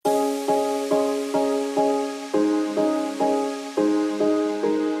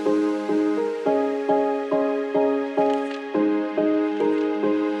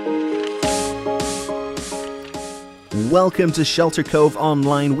welcome to Shelter Cove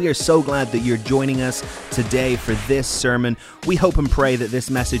Online. We are so glad that you're joining us today for this sermon. We hope and pray that this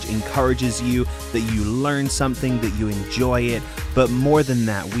message encourages you, that you learn something, that you enjoy it. But more than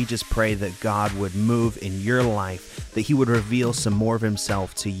that, we just pray that God would move in your life, that He would reveal some more of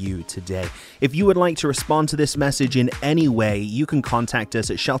Himself to you today. If you would like to respond to this message in any way, you can contact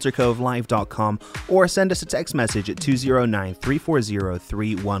us at sheltercovelive.com or send us a text message at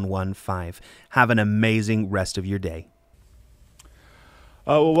 209-340-3115. Have an amazing rest of your day.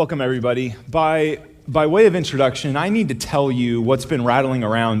 Well, welcome everybody. By way of introduction, I need to tell you what's been rattling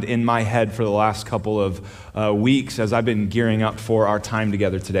around in my head for the last couple of weeks as I've been gearing up for our time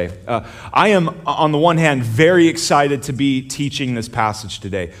together today. I am, on the one hand, very excited to be teaching this passage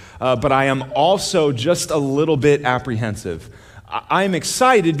today, but I am also just a little bit apprehensive. I am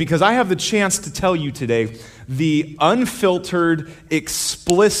excited because I have the chance to tell you today the unfiltered,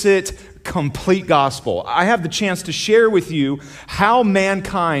 explicit, complete gospel. I have the chance to share with you how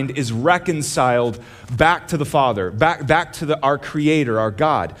mankind is reconciled back to the Father, back to our Creator, our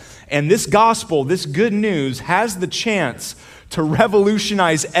God. And this gospel, this good news, has the chance to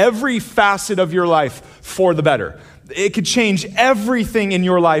revolutionize every facet of your life for the better. It could change everything in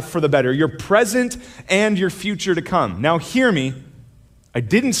your life for the better, your present and your future to come. Now hear me, I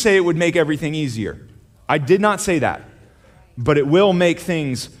didn't say it would make everything easier. I did not say that. But it will make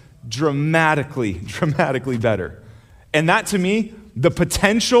things dramatically better. And that, to me, the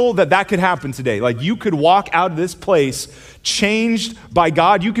potential that could happen today, like you could walk out of this place changed by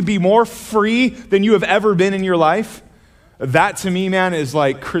God, you could be more free than you have ever been in your life. That, to me, man, is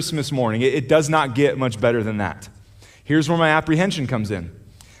like Christmas morning. It does not get much better than that. Here's where my apprehension comes in.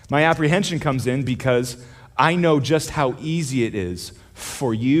 My apprehension comes in because I know just how easy it is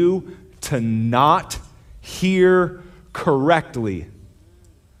for you to not hear correctly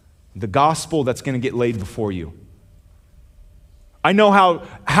the gospel that's going to get laid before you. I know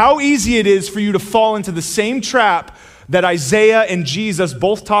how easy it is for you to fall into the same trap that Isaiah and Jesus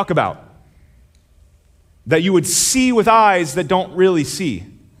both talk about. That you would see with eyes that don't really see.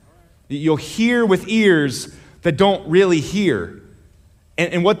 You'll hear with ears that don't really hear.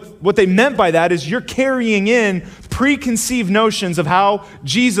 And what they meant by that is you're carrying in preconceived notions of how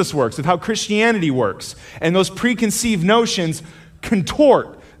Jesus works, of how Christianity works. And those preconceived notions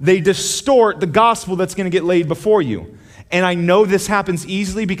contort, they distort the gospel that's going to get laid before you. And I know this happens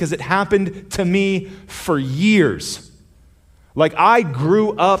easily because it happened to me for years. Like, I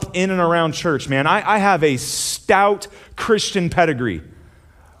grew up in and around church, man. I have a stout Christian pedigree.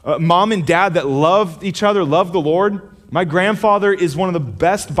 Mom and dad that loved each other, loved the Lord. My grandfather is one of the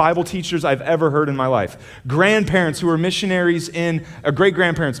best Bible teachers I've ever heard in my life. Grandparents who were missionaries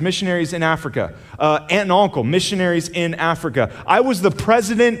great-grandparents, missionaries in Africa. Aunt and uncle, missionaries in Africa. I was the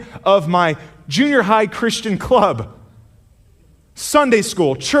president of my junior high Christian club. Sunday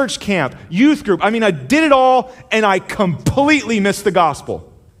school, church camp, youth group. I mean, I did it all, and I completely missed the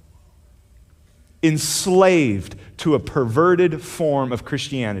gospel. Enslaved to a perverted form of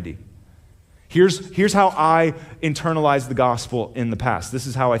Christianity. Here's how I internalized the gospel in the past. This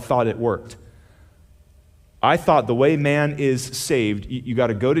is how I thought it worked. I thought the way man is saved, you got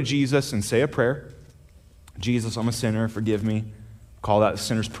to go to Jesus and say a prayer. Jesus, I'm a sinner, forgive me. Call that a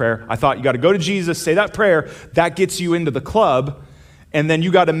sinner's prayer. I thought you got to go to Jesus, say that prayer. That gets you into the club. And then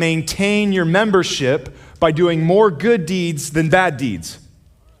you got to maintain your membership by doing more good deeds than bad deeds.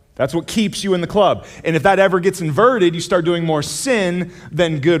 That's what keeps you in the club. And if that ever gets inverted, you start doing more sin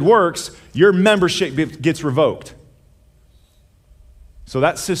than good works, your membership gets revoked. So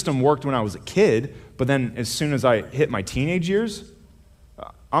that system worked when I was a kid, but then as soon as I hit my teenage years,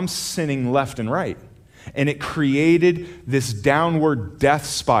 I'm sinning left and right. And it created this downward death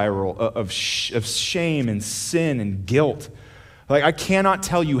spiral of shame and sin and guilt. Like, I cannot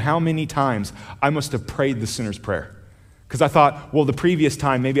tell you how many times I must have prayed the sinner's prayer. Because I thought, well, the previous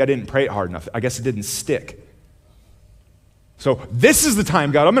time, maybe I didn't pray it hard enough. I guess it didn't stick. So this is the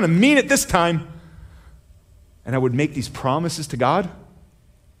time, God. I'm going to mean it this time. And I would make these promises to God.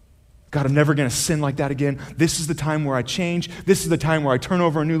 God, I'm never going to sin like that again. This is the time where I change. This is the time where I turn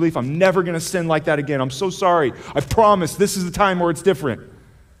over a new leaf. I'm never going to sin like that again. I'm so sorry. I promise this is the time where it's different.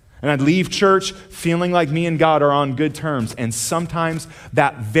 And I'd leave church feeling like me and God are on good terms. And sometimes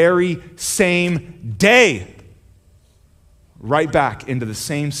that very same day, right back into the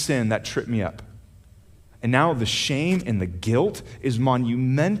same sin that tripped me up. And now the shame and the guilt is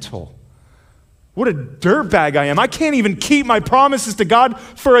monumental. What a dirtbag I am. I can't even keep my promises to God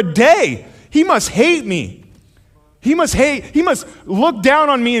for a day. He must hate me. He must look down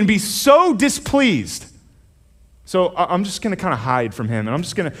on me and be so displeased So I'm just going to kind of hide from him, and I'm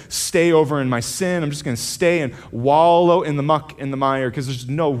just going to stay over in my sin. I'm just going to stay and wallow in the muck, in the mire, because there's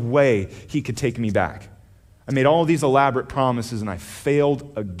no way he could take me back. I made all these elaborate promises, and I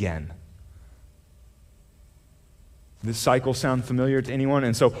failed again. This cycle sound familiar to anyone?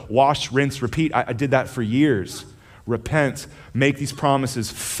 And so wash, rinse, repeat. I did that for years. Repent, make these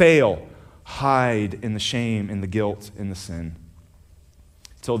promises, fail, hide in the shame, in the guilt, in the sin.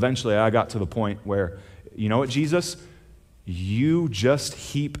 Until eventually I got to the point where, you know what, Jesus? You just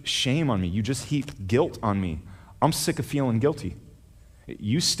heap shame on me. You just heap guilt on me. I'm sick of feeling guilty.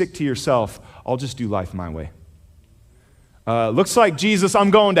 You stick to yourself. I'll just do life my way. Looks like, Jesus,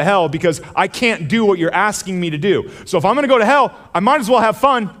 I'm going to hell because I can't do what you're asking me to do. So if I'm going to go to hell, I might as well have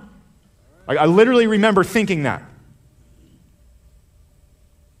fun. I literally remember thinking that.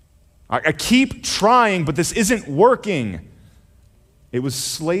 I keep trying, but this isn't working. It was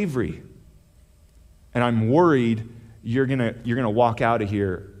slavery. And I'm worried you're gonna walk out of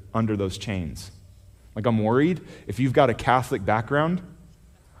here under those chains. Like, I'm worried if you've got a Catholic background,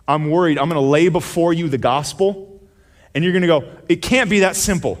 I'm worried I'm gonna lay before you the gospel, and you're gonna go, it can't be that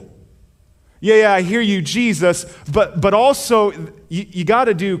simple. Yeah, I hear you, Jesus, but also you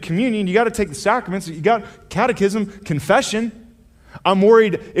gotta do communion, you gotta take the sacraments, you got catechism, confession. I'm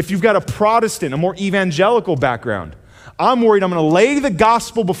worried if you've got a Protestant, a more evangelical background. I'm worried I'm gonna lay the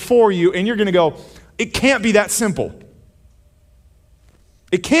gospel before you, and you're gonna go, it can't be that simple.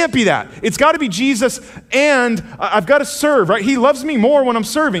 It can't be that. It's got to be Jesus, and I've got to serve, right? He loves me more when I'm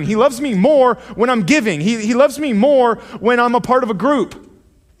serving. He loves me more when I'm giving. He loves me more when I'm a part of a group.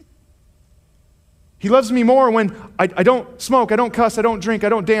 He loves me more when I don't smoke, I don't cuss, I don't drink, I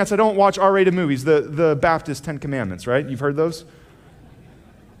don't dance, I don't watch R-rated movies, the Baptist 10 Commandments, right? You've heard those?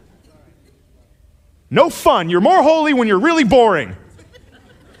 No fun. You're more holy when you're really boring.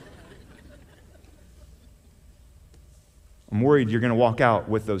 I'm worried you're going to walk out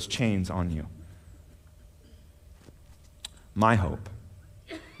with those chains on you. My hope,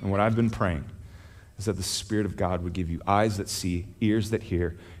 and what I've been praying, is that the Spirit of God would give you eyes that see, ears that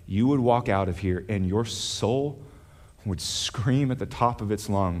hear. You would walk out of here, and your soul would scream at the top of its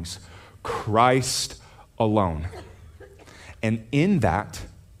lungs, Christ alone. And in that,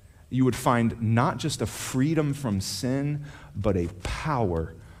 you would find not just a freedom from sin, but a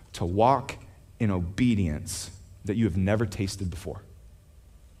power to walk in obedience that you have never tasted before.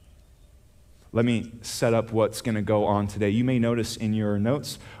 Let me set up what's going to go on today. You may notice in your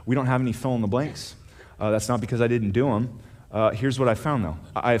notes, we don't have any fill in the blanks. That's not because I didn't do them. Here's what I found, though.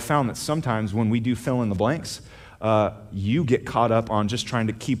 I have found that sometimes when we do fill in the blanks, you get caught up on just trying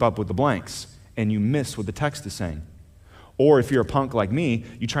to keep up with the blanks, and you miss what the text is saying. Or if you're a punk like me,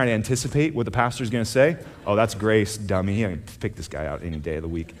 you try to anticipate what the pastor's going to say. Oh, that's grace, dummy. I can pick this guy out any day of the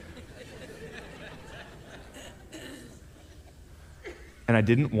week. And I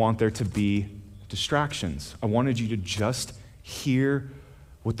didn't want there to be distractions. I wanted you to just hear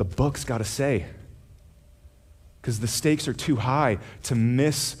what the book's got to say. Because the stakes are too high to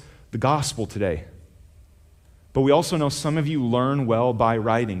miss the gospel today. But we also know some of you learn well by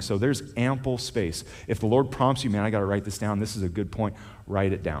writing, so there's ample space. If the Lord prompts you, man, I got to write this down, this is a good point,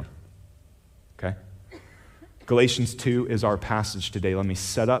 write it down. Okay? Galatians 2 is our passage today. Let me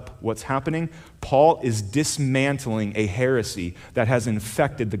set up what's happening. Paul is dismantling a heresy that has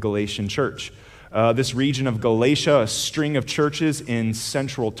infected the Galatian church. This region of Galatia, a string of churches in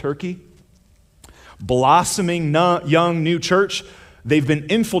central Turkey, blossoming young new church, they've been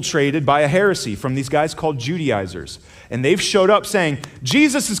infiltrated by a heresy from these guys called Judaizers. And they've showed up saying,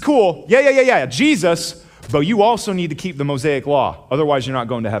 Jesus is cool, yeah, Jesus, but you also need to keep the Mosaic law, otherwise you're not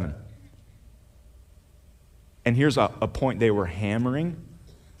going to heaven. And here's a point they were hammering.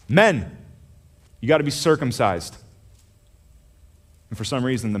 Men, you got to be circumcised. And for some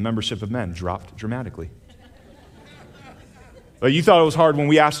reason, the membership of men dropped dramatically. But you thought it was hard when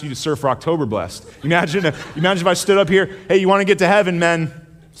we asked you to serve for Oktoberblest. Imagine if I stood up here, hey, you want to get to heaven, men?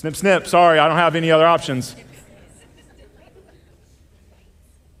 Snip, snip, sorry, I don't have any other options.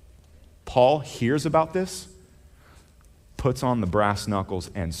 Paul hears about this, puts on the brass knuckles,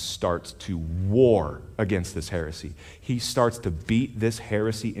 and starts to war against this heresy. He starts to beat this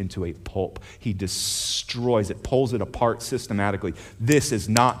heresy into a pulp. He destroys it, pulls it apart systematically. This is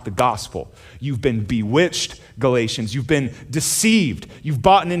not the gospel. You've been bewitched, Galatians. You've been deceived. You've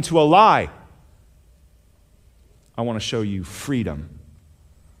bought into a lie. I want to show you freedom.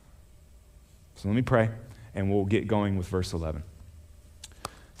 So let me pray, and we'll get going with verse 11.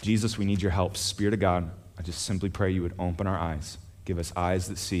 Jesus, we need your help. Spirit of God, I just simply pray you would open our eyes. Give us eyes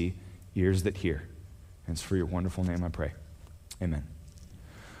that see, ears that hear. And it's for your wonderful name I pray. Amen.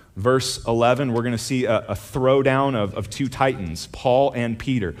 Verse 11, we're going to see a throwdown of two titans, Paul and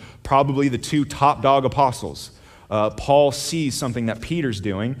Peter, probably the two top dog apostles. Paul sees something that Peter's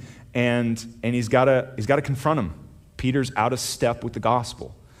doing, and he's got to confront him. Peter's out of step with the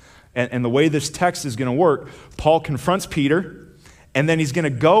gospel. And the way this text is going to work, Paul confronts Peter, and then he's going to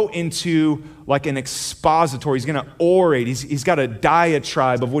go into like an expository. He's going to orate. He's got a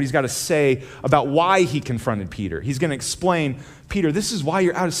diatribe of what he's got to say about why he confronted Peter. He's going to explain, Peter, this is why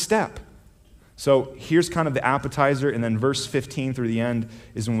you're out of step. So here's kind of the appetizer, and then verse 15 through the end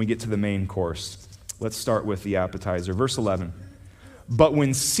is when we get to the main course. Let's start with the appetizer. Verse 11. But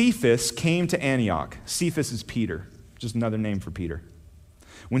when Cephas came to Antioch, Cephas is Peter, just another name for Peter.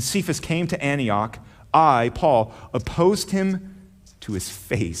 When Cephas came to Antioch, I, Paul, opposed him to his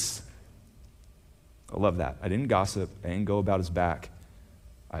face. I love that. I didn't gossip. I didn't go about his back.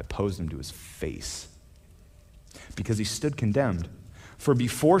 I opposed him to his face because he stood condemned. For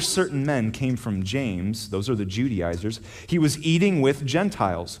before certain men came from James, those are the Judaizers, he was eating with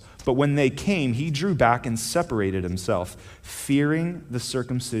Gentiles. But when they came, he drew back and separated himself, fearing the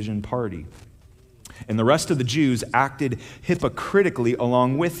circumcision party. And the rest of the Jews acted hypocritically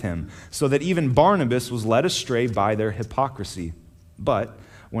along with him, so that even Barnabas was led astray by their hypocrisy. But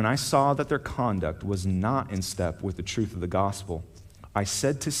when I saw that their conduct was not in step with the truth of the gospel, I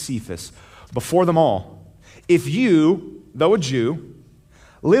said to Cephas, before them all, if you, though a Jew,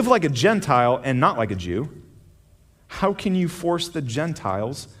 live like a Gentile and not like a Jew, how can you force the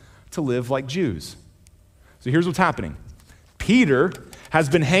Gentiles to live like Jews? So here's what's happening. Peter has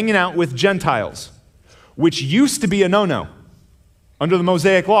been hanging out with Gentiles, which used to be a no-no. Under the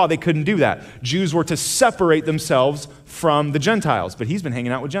Mosaic law, they couldn't do that. Jews were to separate themselves from the Gentiles, but he's been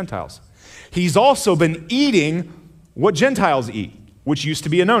hanging out with Gentiles. He's also been eating what Gentiles eat, which used to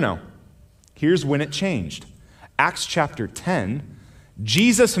be a no-no. Here's when it changed. Acts chapter 10,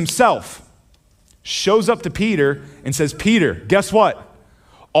 Jesus himself shows up to Peter and says, Peter, guess what?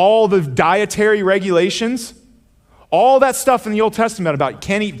 All the dietary regulations, all that stuff in the Old Testament about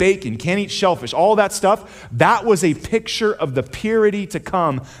can't eat bacon, can't eat shellfish, all that stuff, that was a picture of the purity to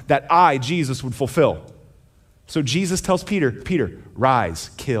come that I, Jesus, would fulfill. So Jesus tells Peter, Peter,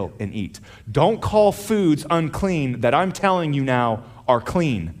 rise, kill, and eat. Don't call foods unclean that I'm telling you now are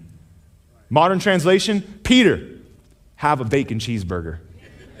clean. Modern translation, Peter, have a bacon cheeseburger.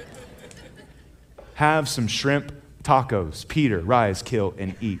 Have some shrimp tacos. Peter, rise, kill,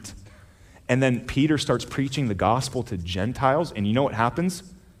 and eat. And then Peter starts preaching the gospel to Gentiles, and you know what happens?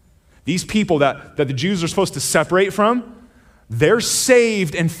 These people that the Jews are supposed to separate from, they're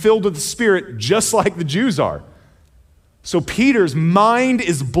saved and filled with the Spirit just like the Jews are. So Peter's mind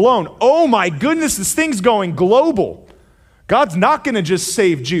is blown. Oh my goodness, this thing's going global. God's not going to just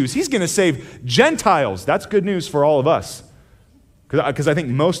save Jews. He's going to save Gentiles. That's good news for all of us. Because I think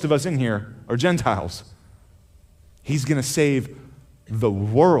most of us in here are Gentiles. He's going to save the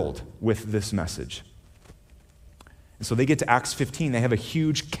world with this message. And so they get to Acts 15. They have a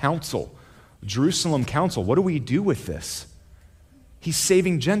huge council, Jerusalem council. What do we do with this? He's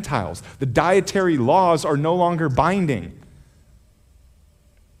saving Gentiles. The dietary laws are no longer binding.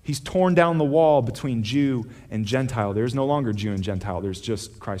 He's torn down the wall between Jew and Gentile. There's no longer Jew and Gentile. There's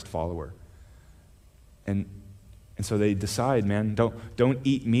just Christ follower. And so they decide, man, don't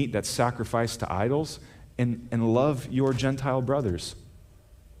eat meat that's sacrificed to idols, and love your Gentile brothers.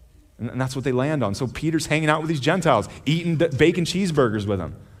 And that's what they land on. So Peter's hanging out with these Gentiles, eating bacon cheeseburgers with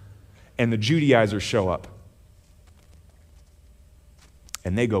them. And the Judaizers show up.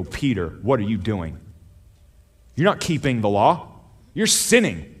 And they go, Peter, what are you doing? You're not keeping the law. You're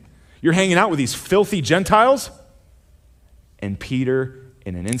sinning. You're hanging out with these filthy Gentiles. And Peter,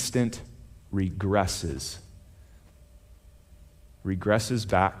 in an instant, regresses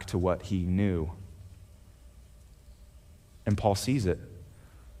back to what he knew. And Paul sees it.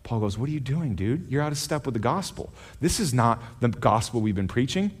 Paul goes, what are you doing, dude? You're out of step with the gospel. This is not the gospel we've been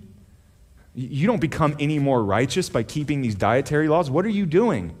preaching. You don't become any more righteous by keeping these dietary laws. What are you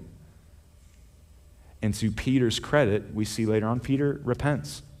doing? And to Peter's credit, we see later on, Peter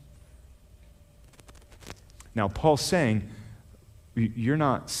repents. Now, Paul's saying, you're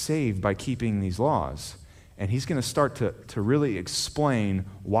not saved by keeping these laws. And he's going to start to really explain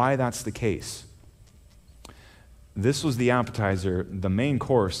why that's the case. This was the appetizer. The main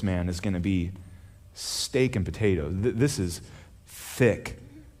course, man, is going to be steak and potatoes. This is thick,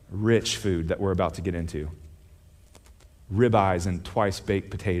 rich food that we're about to get into. Ribeyes and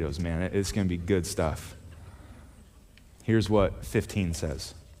twice-baked potatoes, man. It's going to be good stuff. Here's what 15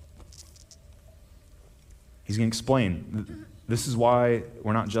 says. He's going to explain. This is why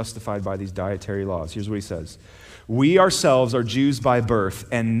we're not justified by these dietary laws. Here's what he says. We ourselves are Jews by birth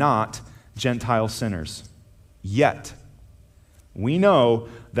and not Gentile sinners. Yet, we know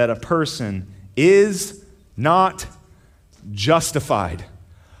that a person is not justified.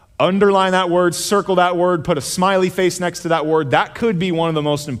 Underline that word, circle that word, put a smiley face next to that word. That could be one of the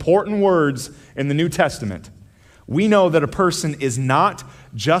most important words in the New Testament. We know that a person is not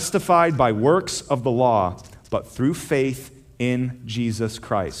justified by works of the law, but through faith in Jesus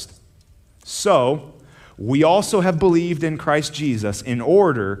Christ. So, we also have believed in Christ Jesus in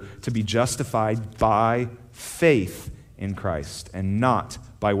order to be justified by faith in Christ and not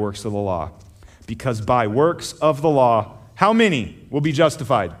by works of the law. Because by works of the law, how many will be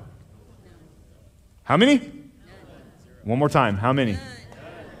justified? How many? One more time. How many?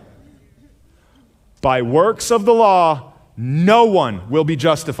 By works of the law, no one will be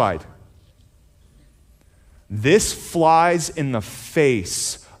justified. This flies in the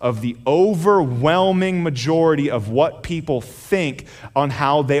face of the overwhelming majority of what people think on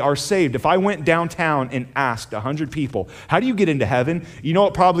how they are saved. If I went downtown and asked 100 people, how do you get into heaven? You know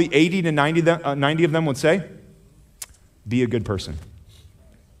what probably 80 to 90 of them would say? Be a good person.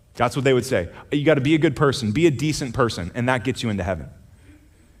 That's what they would say. You got to be a good person, be a decent person, and that gets you into heaven.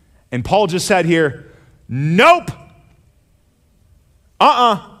 And Paul just said here, nope.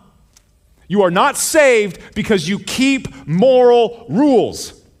 You are not saved because you keep moral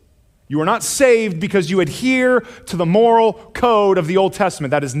rules. You are not saved because you adhere to the moral code of the Old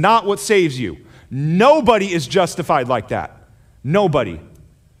Testament. That is not what saves you. Nobody is justified like that. Nobody.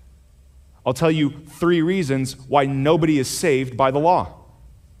 I'll tell you 3 reasons why nobody is saved by the law.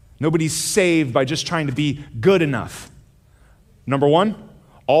 Nobody's saved by just trying to be good enough. Number 1,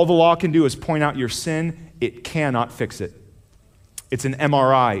 all the law can do is point out your sin. It cannot fix it. It's an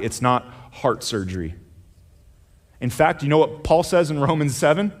MRI. It's not heart surgery. In fact, you know what Paul says in Romans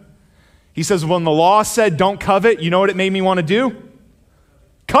 7? He says, when the law said don't covet, you know what it made me want to do?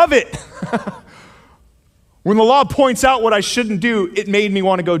 Covet. When the law points out what I shouldn't do, it made me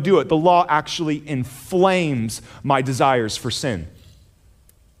want to go do it. The law actually inflames my desires for sin.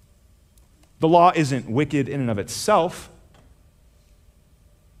 The law isn't wicked in and of itself.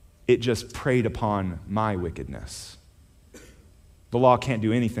 It just preyed upon my wickedness. The law can't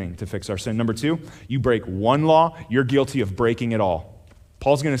do anything to fix our sin. Number 2, you break one law, you're guilty of breaking it all.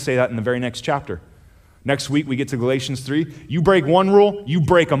 Paul's going to say that in the very next chapter. Next week, we get to Galatians 3. You break one rule, you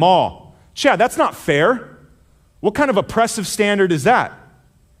break them all. Chad, that's not fair. What kind of oppressive standard is that?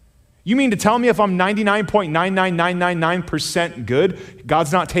 You mean to tell me if I'm 99.99999% good,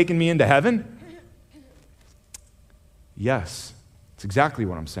 God's not taking me into heaven? Yes, that's exactly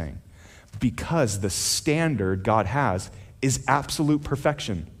what I'm saying. Because the standard God has is absolute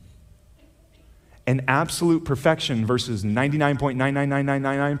perfection. And absolute perfection versus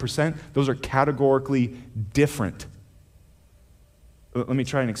 99.99999%, those are categorically different. Let me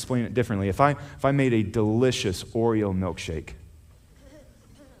try and explain it differently. If I made a delicious Oreo milkshake,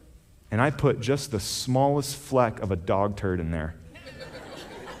 and I put just the smallest fleck of a dog turd in there,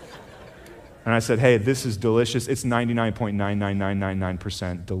 and I said, hey, this is delicious. It's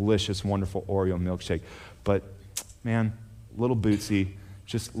 99.99999% delicious, wonderful Oreo milkshake. But, man, little bootsy,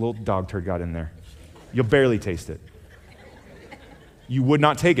 just a little dog turd got in there. You'll barely taste it. You would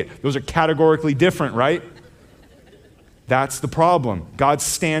not take it. Those are categorically different, right? That's the problem. God's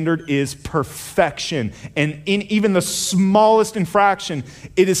standard is perfection. And in even the smallest infraction,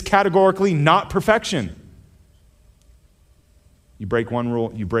 it is categorically not perfection. You break one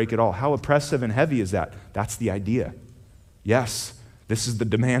rule, you break it all. How oppressive and heavy is that? That's the idea. Yes, this is the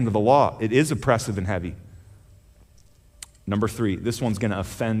demand of the law. It is oppressive and heavy. Number 3, this one's going to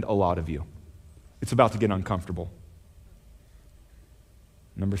offend a lot of you. It's about to get uncomfortable.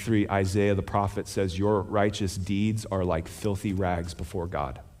 Number 3, Isaiah the prophet says, your righteous deeds are like filthy rags before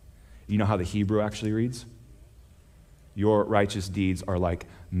God. You know how the Hebrew actually reads? Your righteous deeds are like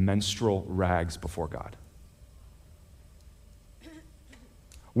menstrual rags before God.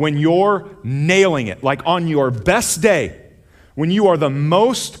 When you're nailing it, like on your best day, when you are the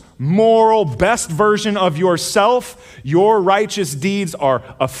most moral, best version of yourself, your righteous deeds are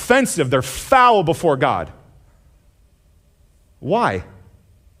offensive. They're foul before God. Why?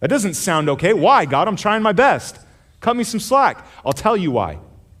 That doesn't sound okay. Why, God? I'm trying my best. Cut me some slack. I'll tell you why.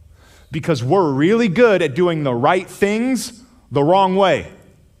 Because we're really good at doing the right things the wrong way.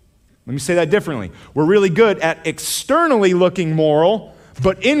 Let me say that differently. We're really good at externally looking moral,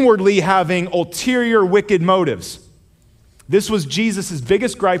 but inwardly having ulterior wicked motives. This was Jesus'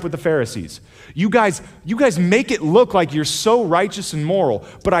 biggest gripe with the Pharisees. You guys make it look like you're so righteous and moral,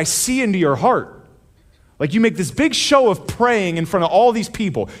 but I see into your heart. Like you make this big show of praying in front of all these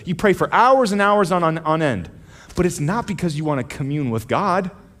people. You pray for hours and hours on end. But it's not because you want to commune with God.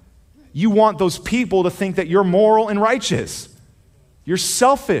 You want those people to think that you're moral and righteous. You're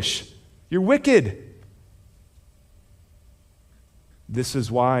selfish. You're wicked. This is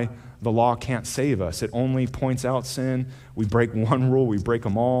why the law can't save us. It only points out sin. We break one rule, we break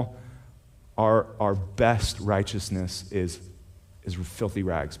them all. Our best righteousness is filthy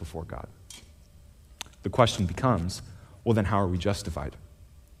rags before God. The question becomes, well, then how are we justified?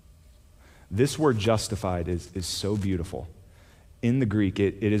 This word justified is so beautiful. In the Greek,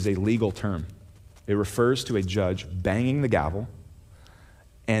 it is a legal term. It refers to a judge banging the gavel,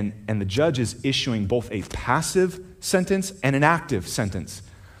 and the judge is issuing both a passive sentence and an active sentence.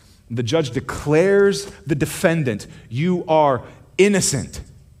 The judge declares the defendant, you are innocent.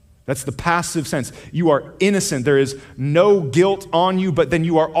 That's the passive sense. You are innocent. There is no guilt on you, but then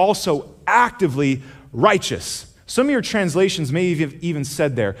you are also actively righteous. Some of your translations may have even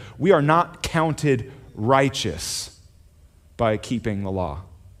said there, we are not counted righteous by keeping the law.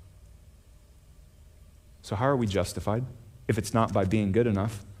 So how are we justified if it's not by being good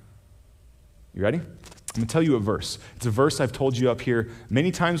enough? You ready? I'm going to tell you a verse. It's a verse I've told you up here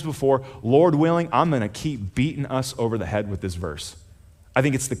many times before. Lord willing, I'm going to keep beating us over the head with this verse. I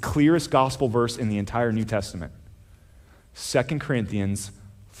think it's the clearest gospel verse in the entire New Testament. 2 Corinthians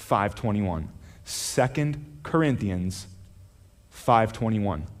 5:21. 2 Corinthians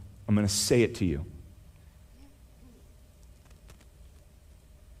 5:21. I'm going to say it to you.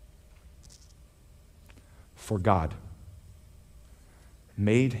 For God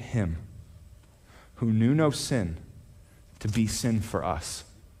made him who knew no sin to be sin for us,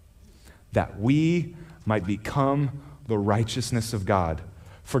 that we might become the righteousness of God.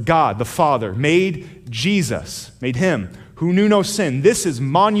 For God, the Father, made Jesus, made him who knew no sin. This is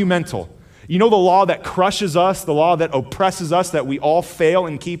monumental. You know the law that crushes us, the law that oppresses us, that we all fail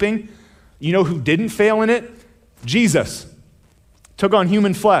in keeping? You know who didn't fail in it? Jesus. Took on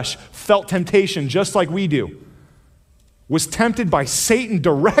human flesh, felt temptation just like we do. Was tempted by Satan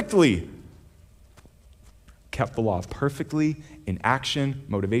directly. Kept the law perfectly in action,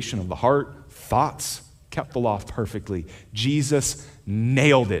 motivation of the heart, thoughts. Kept the law perfectly. Jesus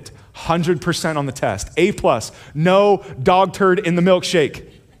nailed it. 100% on the test. A+. No dog turd in the milkshake.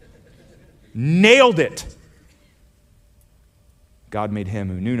 Nailed it. God made him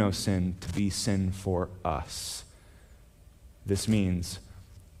who knew no sin to be sin for us. This means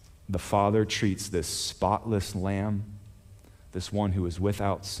the Father treats this spotless lamb, this one who is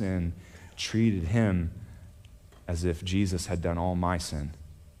without sin, treated him as if Jesus had done all my sin.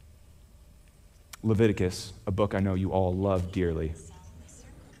 Leviticus, a book I know you all love dearly.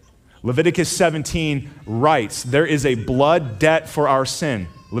 Leviticus 17 writes, there is a blood debt for our sin.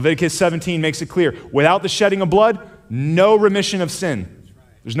 Leviticus 17 makes it clear, without the shedding of blood, no remission of sin.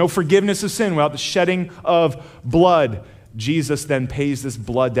 There's no forgiveness of sin without the shedding of blood. Jesus then pays this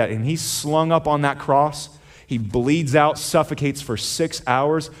blood debt, and he's slung up on that cross. He bleeds out, suffocates for 6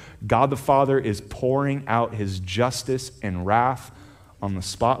 hours. God the Father is pouring out his justice and wrath on the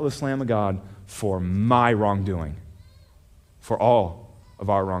spotless Lamb of God for my wrongdoing, for all of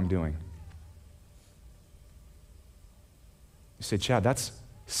our wrongdoing. You say, Chad, that's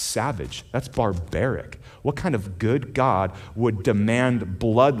savage. That's barbaric. What kind of good God would demand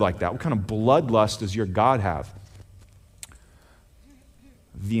blood like that? What kind of bloodlust does your God have?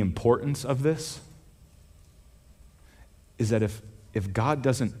 The importance of this is that if God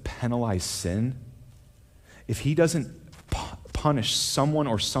doesn't penalize sin, if he doesn't punish someone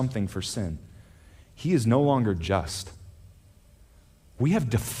or something for sin, he is no longer just. We have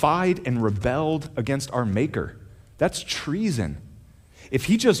defied and rebelled against our Maker. That's treason. If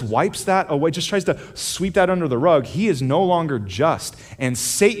he just wipes that away, just tries to sweep that under the rug, he is no longer just, and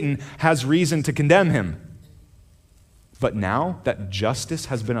Satan has reason to condemn him. But now that justice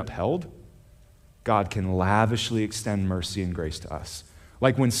has been upheld, God can lavishly extend mercy and grace to us.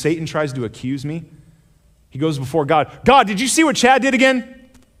 Like when Satan tries to accuse me, he goes before God. God, did you see what Chad did again?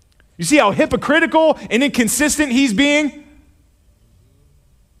 You see how hypocritical and inconsistent he's being?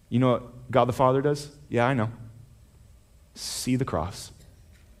 You know what God the Father does? Yeah, I know. See the cross.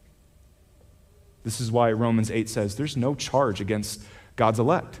 This is why Romans 8 says there's no charge against God's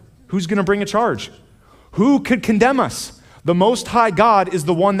elect. Who's going to bring a charge? Who could condemn us? The Most High God is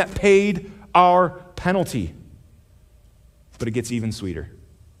the one that paid our penalty. But it gets even sweeter.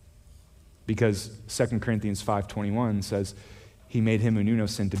 Because 2 Corinthians 5:21 says, he made him who knew no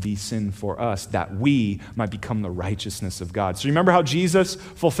sin to be sin for us, that we might become the righteousness of God. So remember how Jesus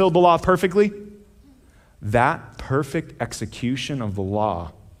fulfilled the law perfectly? That perfect execution of the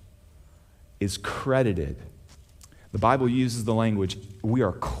law is credited. The Bible uses the language, we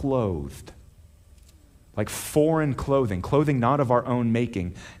are clothed. Like foreign clothing, clothing not of our own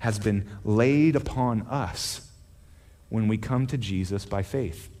making, has been laid upon us when we come to Jesus by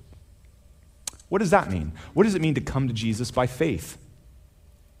faith. What does that mean? What does it mean to come to Jesus by faith?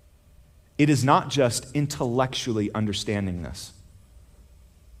 It is not just intellectually understanding this.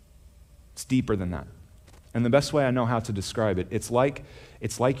 It's deeper than that. And the best way I know how to describe it, it's like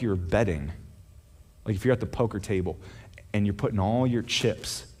you're betting. Like if you're at the poker table and you're putting all your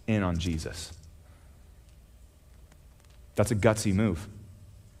chips in on Jesus. That's a gutsy move.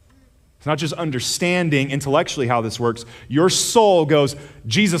 It's not just understanding intellectually how this works. Your soul goes,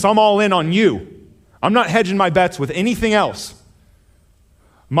 Jesus, I'm all in on you. I'm not hedging my bets with anything else.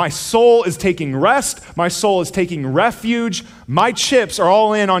 My soul is taking rest. My soul is taking refuge. My chips are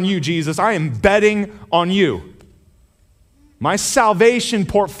all in on you, Jesus. I am betting on you. My salvation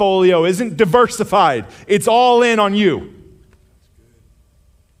portfolio isn't diversified. It's all in on you.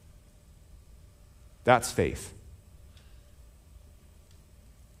 That's faith.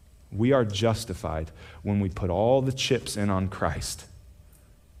 We are justified when we put all the chips in on Christ.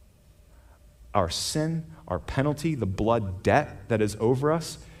 Our sin, our penalty, the blood debt that is over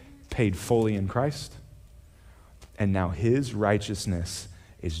us, paid fully in Christ. And now his righteousness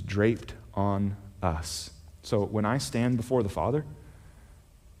is draped on us. So when I stand before the Father,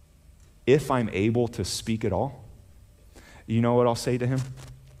 if I'm able to speak at all, you know what I'll say to him?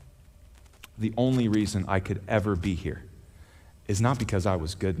 The only reason I could ever be here is not because I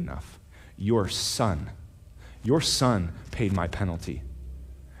was good enough. Your son paid my penalty.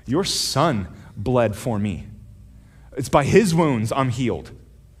 Your son bled for me. It's by his wounds I'm healed.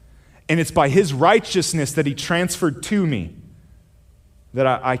 And it's by his righteousness that he transferred to me that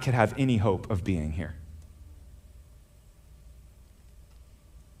I could have any hope of being here.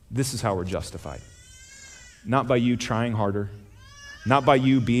 This is how we're justified. Not by you trying harder, not by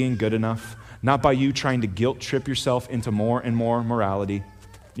you being good enough, not by you trying to guilt trip yourself into more and more morality.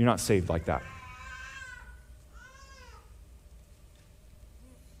 You're not saved like that.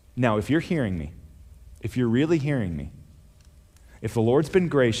 Now, if you're hearing me, if you're really hearing me, if the Lord's been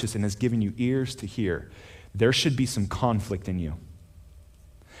gracious and has given you ears to hear, there should be some conflict in you.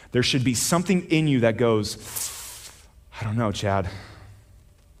 There should be something in you that goes, I don't know, Chad.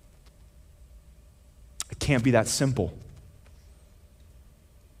 It can't be that simple.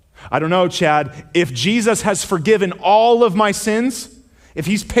 I don't know, Chad. If Jesus has forgiven all of my sins, if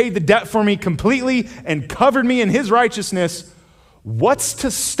he's paid the debt for me completely and covered me in his righteousness, what's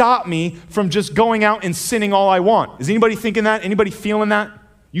to stop me from just going out and sinning all I want? Is anybody thinking that? Anybody feeling that?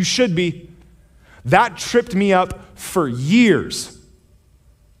 You should be. That tripped me up for years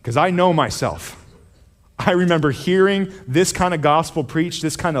because I know myself. I remember hearing this kind of gospel preached,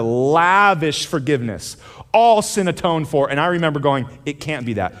 this kind of lavish forgiveness, all sin atoned for, and I remember going, it can't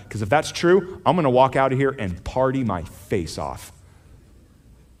be that, because if that's true, I'm going to walk out of here and party my face off.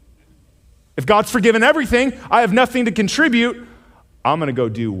 If God's forgiven everything, I have nothing to contribute, I'm going to go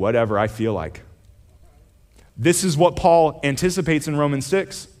do whatever I feel like. This is what Paul anticipates in Romans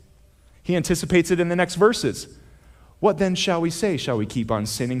 6. He anticipates it in the next verses. What then shall we say? Shall we keep on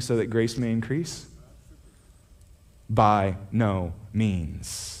sinning so that grace may increase? By no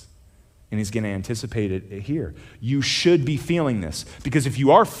means. And he's going to anticipate it here. You should be feeling this, because if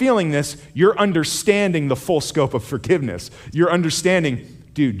you are feeling this, you're understanding the full scope of forgiveness. You're understanding,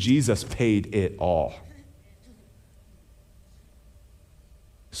 dude, Jesus paid it all.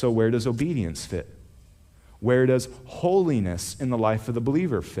 So where does obedience fit? Where does holiness in the life of the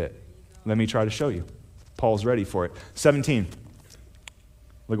believer fit? Let me try to show you. Paul's ready for it. 17.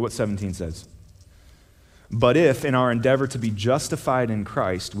 Look at what 17 says. But if, in our endeavor to be justified in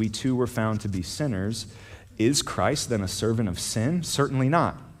Christ, we too were found to be sinners, is Christ then a servant of sin? Certainly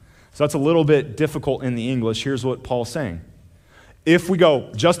not. So that's a little bit difficult in the English. Here's what Paul's saying. If we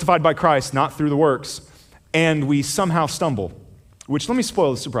go justified by Christ, not through the works, and we somehow stumble, which, let me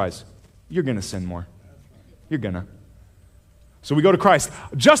spoil the surprise, you're going to sin more. You're going to. So we go to Christ,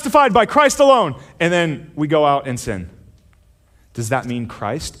 justified by Christ alone, and then we go out and sin. Does that mean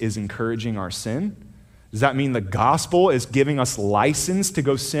Christ is encouraging our sin? Does that mean the gospel is giving us license to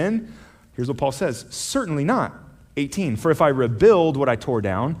go sin? Here's what Paul says. Certainly not. 18. For if I rebuild what I tore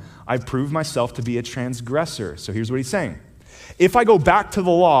down, I prove myself to be a transgressor. So here's what he's saying. If I go back to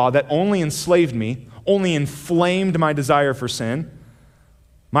the law that only enslaved me, only inflamed my desire for sin,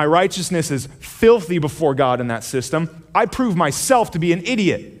 my righteousness is filthy before God in that system, I prove myself to be an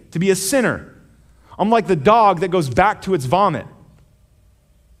idiot, to be a sinner. I'm like the dog that goes back to its vomit.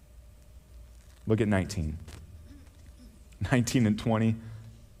 Look at 19. 19 and 20.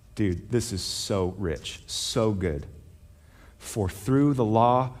 Dude, this is so rich, so good. For through the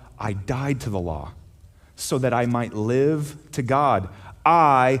law, I died to the law, so that I might live to God.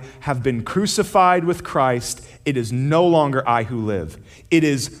 I have been crucified with Christ. It is no longer I who live. It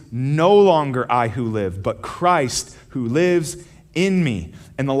is no longer I who live, but Christ who lives in me.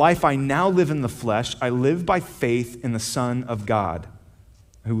 And the life I now live in the flesh, I live by faith in the Son of God,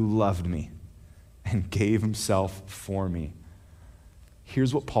 who loved me and gave himself for me.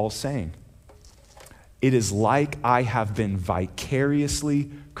 Here's what Paul's saying. It is like I have been vicariously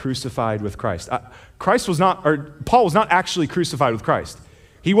crucified with Christ. Paul was not actually crucified with Christ.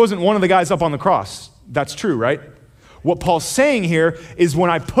 He wasn't one of the guys up on the cross. That's true, right? What Paul's saying here is when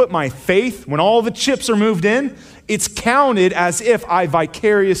I put my faith, when all the chips are moved in, it's counted as if I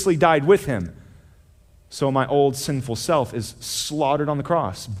vicariously died with him. So my old sinful self is slaughtered on the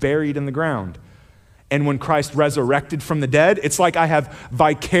cross, buried in the ground. And when Christ resurrected from the dead, it's like I have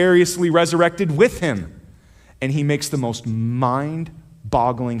vicariously resurrected with him. And he makes the most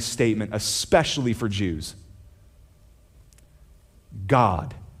mind-boggling statement, especially for Jews.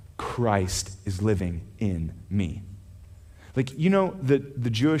 God, Christ, is living in me. Like, you know, the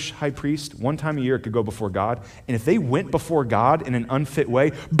Jewish high priest, one time a year could go before God, and if they went before God in an unfit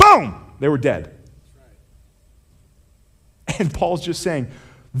way, boom, they were dead. And Paul's just saying,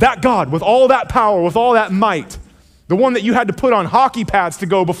 that God, with all that power, with all that might, the one that you had to put on hockey pads to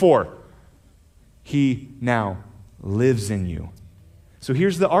go before, he now lives in you. So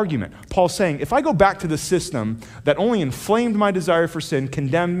here's the argument. Paul's saying, if I go back to the system that only inflamed my desire for sin,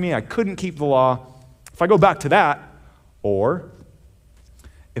 condemned me, I couldn't keep the law, if I go back to that, or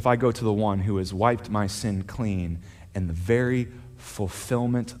if I go to the one who has wiped my sin clean and the very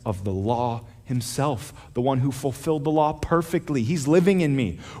fulfillment of the law himself, the one who fulfilled the law perfectly, he's living in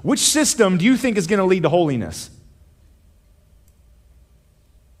me. Which system do you think is going to lead to holiness?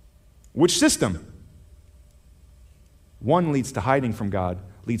 Which system? One leads to hiding from God,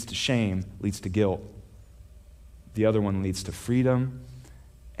 leads to shame, leads to guilt. The other one leads to freedom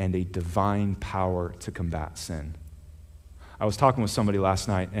and a divine power to combat sin. I was talking with somebody last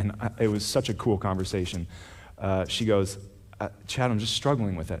night, and it was such a cool conversation. She goes, Chad, I'm just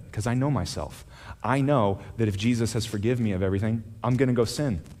struggling with it because I know myself. I know that if Jesus has forgiven me of everything, I'm going to go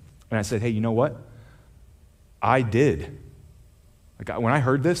sin. And I said, hey, you know what? I did. Like, when I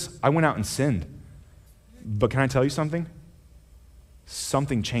heard this, I went out and sinned. But can I tell you something?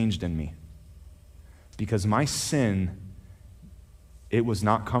 Something changed in me. Because my sin, it was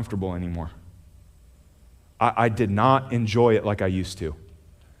not comfortable anymore. I did not enjoy it like I used to.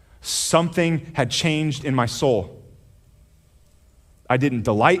 Something had changed in my soul. I didn't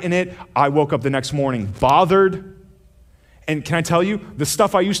delight in it. I woke up the next morning bothered. And can I tell you, the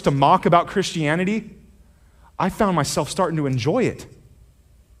stuff I used to mock about Christianity, I found myself starting to enjoy it.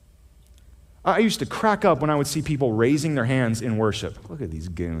 I used to crack up when I would see people raising their hands in worship. Look at these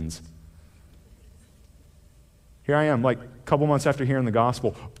goons. Here I am, like a couple months after hearing the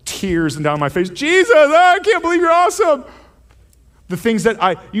gospel, tears and down my face. Jesus, I can't believe you're awesome. The things that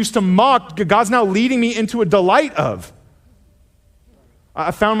I used to mock, God's now leading me into a delight of.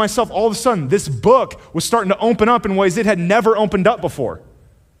 I found myself all of a sudden, this book was starting to open up in ways it had never opened up before.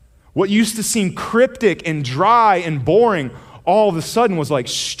 What used to seem cryptic and dry and boring, all of a sudden was like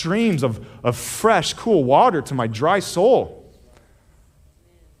streams of fresh, cool water to my dry soul.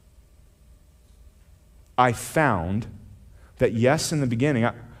 I found that yes, in the beginning,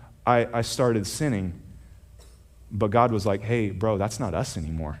 I started sinning, but God was like, hey, bro, that's not us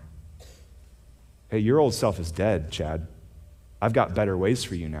anymore. Hey, your old self is dead, Chad. I've got better ways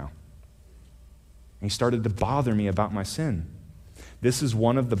for you now. And he started to bother me about my sin. This is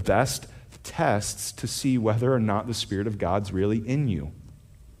one of the best tests to see whether or not the Spirit of God's really in you.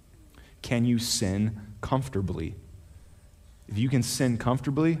 Can you sin comfortably? If you can sin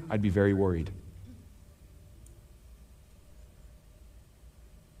comfortably, I'd be very worried.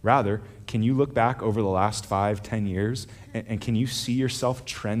 Rather, can you look back over the last 5-10 years and can you see yourself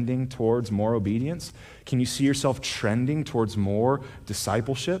trending towards more obedience? Can you see yourself trending towards more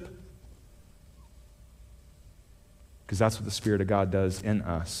discipleship? Because that's what the Spirit of God does in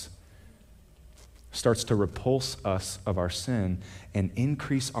us. Starts to repulse us of our sin and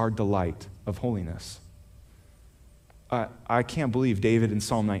increase our delight of holiness. I can't believe David in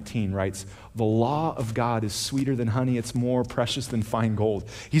Psalm 19 writes, the law of God is sweeter than honey, it's more precious than fine gold.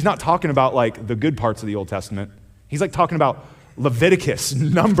 He's not talking about like the good parts of the Old Testament. He's like talking about Leviticus,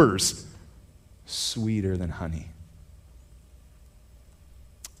 Numbers, sweeter than honey.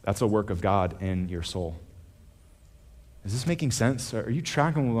 That's a work of God in your soul. Is this making sense? Are you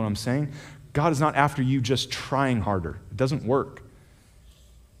tracking with what I'm saying? God is not after you just trying harder. It doesn't work.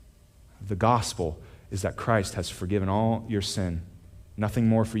 The gospel is that Christ has forgiven all your sin. Nothing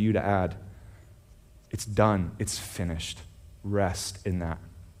more for you to add. It's done. It's finished. Rest in that.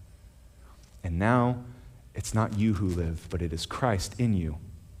 And now, it's not you who live, but it is Christ in you.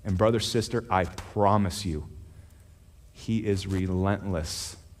 And brother, sister, I promise you, he is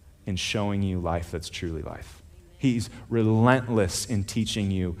relentless in showing you life that's truly life. He's relentless in teaching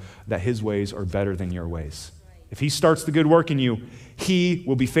you that his ways are better than your ways. If he starts the good work in you, he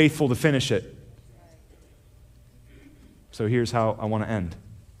will be faithful to finish it. So here's how I want to end.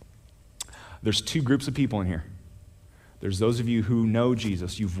 There's two groups of people in here. There's those of you who know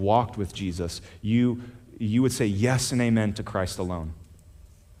Jesus, you've walked with Jesus, you would say yes and amen to Christ alone.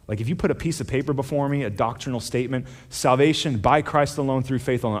 Like if you put a piece of paper before me, a doctrinal statement, salvation by Christ alone through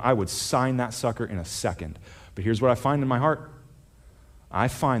faith alone, I would sign that sucker in a second. But here's what I find in my heart. I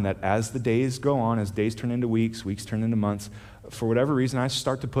find that as the days go on, as days turn into weeks, weeks turn into months, for whatever reason, I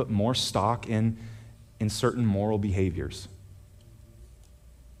start to put more stock in certain moral behaviors.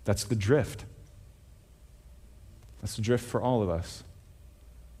 That's the drift. That's the drift for all of us.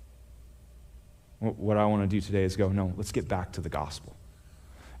 What I want to do today is go, no, let's get back to the gospel.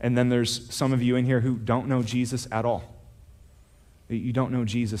 And then there's some of you in here who don't know Jesus at all. You don't know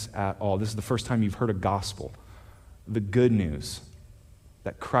Jesus at all. This is the first time you've heard a gospel. The good news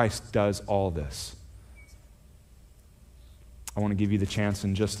that Christ does all this. I want to give you the chance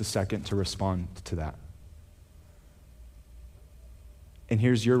in just a second to respond to that. And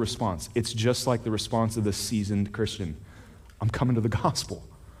here's your response. It's just like the response of the seasoned Christian. I'm coming to the gospel.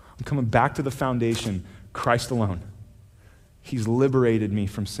 I'm coming back to the foundation, Christ alone. He's liberated me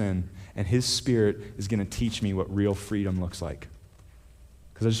from sin, and his Spirit is going to teach me what real freedom looks like.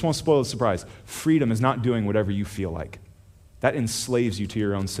 Because I just won't spoil the surprise. Freedom is not doing whatever you feel like. That enslaves you to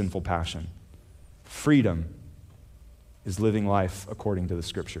your own sinful passion. Freedom is living life according to the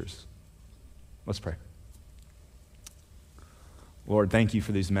Scriptures. Let's pray. Lord, thank you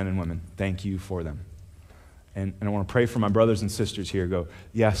for these men and women. Thank you for them. And I want to pray for my brothers and sisters here. Go,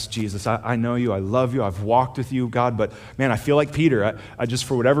 yes, Jesus, I know you. I love you. I've walked with you, God. But man, I feel like Peter. I just,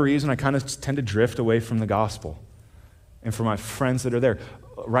 for whatever reason, I kind of tend to drift away from the gospel. And for my friends that are there,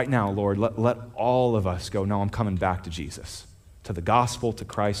 right now, Lord, let all of us go, no, I'm coming back to Jesus, to the gospel, to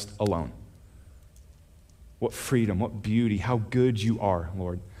Christ alone. What freedom, what beauty, how good you are,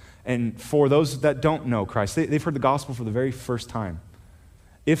 Lord. And for those that don't know Christ, they've heard the gospel for the very first time.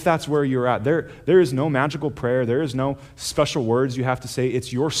 If that's where you're at, there is no magical prayer. There is no special words you have to say.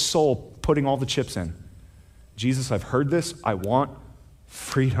 It's your soul putting all the chips in. Jesus, I've heard this. I want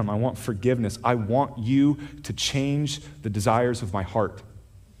freedom. I want forgiveness. I want you to change the desires of my heart.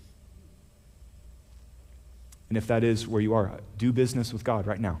 And if that is where you are, do business with God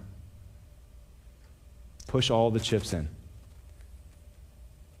right now. Push all the chips in.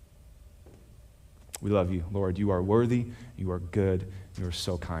 We love you, Lord. You are worthy. You are good. You are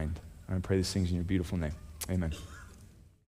so kind. I pray these things in your beautiful name. Amen.